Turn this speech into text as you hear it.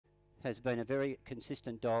has been a very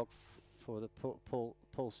consistent dog for the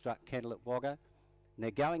Paul Strutt kennel at WAGGA. And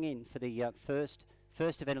they're going in for the first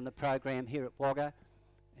event on the program here at WAGGA,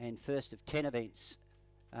 and first of 10 events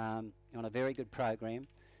on a very good program.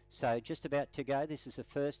 So just about to go. This is the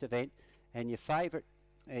first event, and your favourite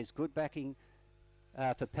is good backing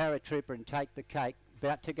for Paratrooper and Take the Cake.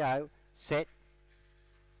 About to go, set,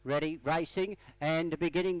 ready, racing, and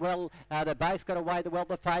beginning well. They both got away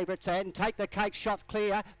the favourites, and Take the Cake shot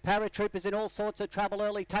clear. Paratroopers in all sorts of trouble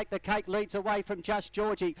early. Take the Cake leads away from Just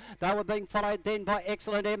Georgie. They were being followed then by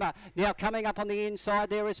Excellent Emma. Now coming up on the inside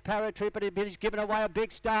there is Paratrooper. He's given away a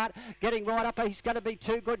big start. Getting right up, he's going to be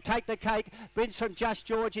too good. Take the Cake wins from Just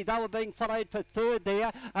Georgie. They were being followed for third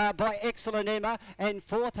there by Excellent Emma, and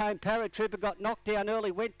fourth home Paratrooper got knocked down early,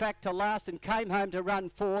 went back to last and came home to run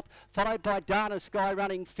fourth, followed by Dana Sky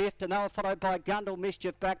running fifth, and they were followed by Gundle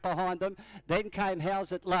Mischief back behind them. Then came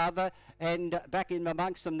How's It Love, and back in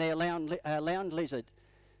amongst them there Lounge Lizard.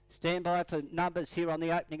 Stand by for numbers here on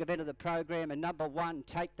the opening event of the program, and number 1,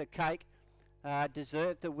 Take the Cake,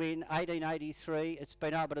 deserved the win, 1883. It's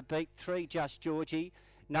been able to beat 3, Just Georgie.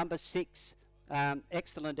 Number 6,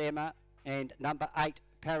 Excellent Emma, and number 8,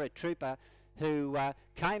 Paratrooper, who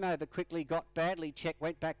came over quickly, got badly checked,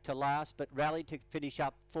 went back to last, but rallied to finish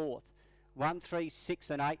up fourth. 1, 3, 6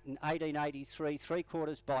 and 8 and 1883,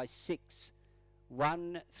 3/4 by 6.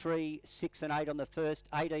 1, 3, 6 and 8 on the first,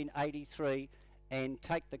 1883, and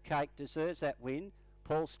Take the Cake deserves that win.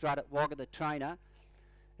 Paul Strutt at WAGGA, the trainer.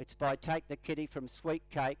 It's by Take the Kitty from Sweet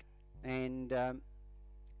Cake, and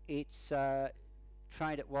it's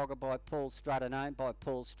trained at WAGGA by Paul Strutt and owned by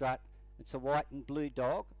Paul Strutt. It's a white and blue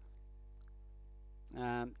dog.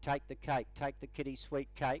 Take the Cake, Take the Kitty, Sweet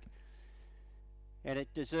Cake. And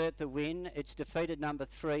it deserved the win. It's defeated number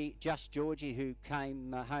 3, Just Georgie, who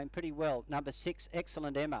came home pretty well. Number 6,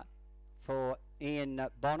 Excellent Emma, for Ian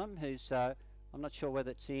Bonham, who's, I'm not sure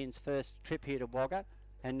whether it's Ian's first trip here to WAGGA.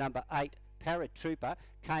 And number 8, Paratrooper,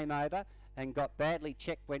 came over and got badly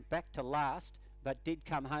checked, went back to last, but did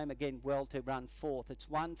come home again well to run fourth. It's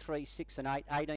 1, 3, 6 and 8, 18.